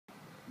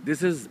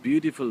This is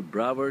beautiful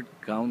Broward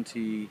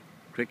County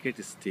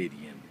Cricket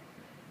Stadium,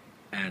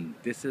 and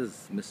this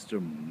is Mr.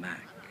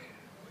 Mac.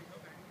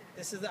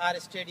 This is our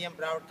stadium,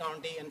 Broward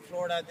County in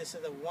Florida. This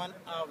is one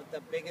of the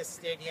biggest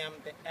stadium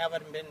that ever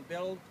been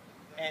built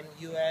in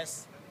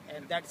U.S.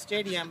 And that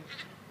stadium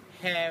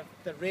have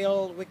the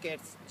real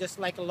wickets, just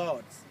like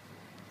Lord's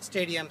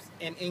stadiums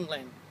in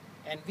England.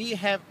 And we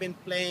have been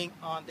playing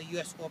on the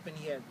U.S. Open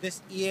here.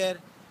 This year,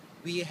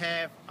 we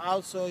have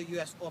also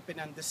U.S. Open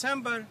in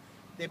December.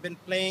 They've been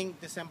playing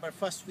December,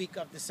 first week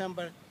of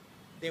December.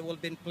 They will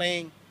be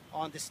playing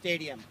on the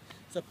stadium.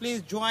 So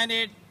please join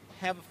it,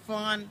 have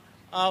fun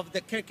of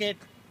the cricket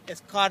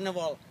is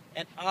carnival.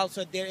 And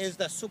also there is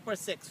the Super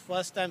Six.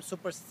 First time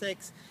Super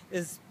Six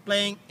is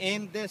playing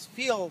in this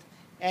field,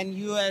 and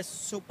U.S.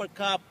 Super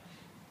Cup,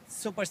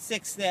 Super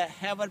Six that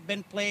haven't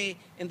been played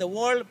in the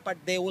world, but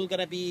they will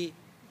gonna be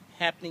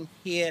happening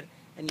here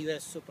in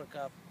U.S. Super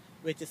Cup,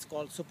 which is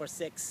called Super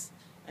Six,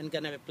 and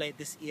gonna be played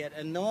this year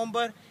in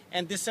November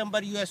and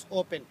December. U.S.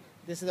 Open.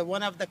 This is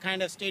one of the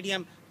kind of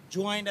stadium.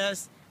 Join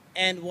us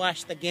and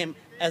watch the game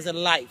as a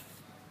live.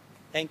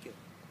 Thank you.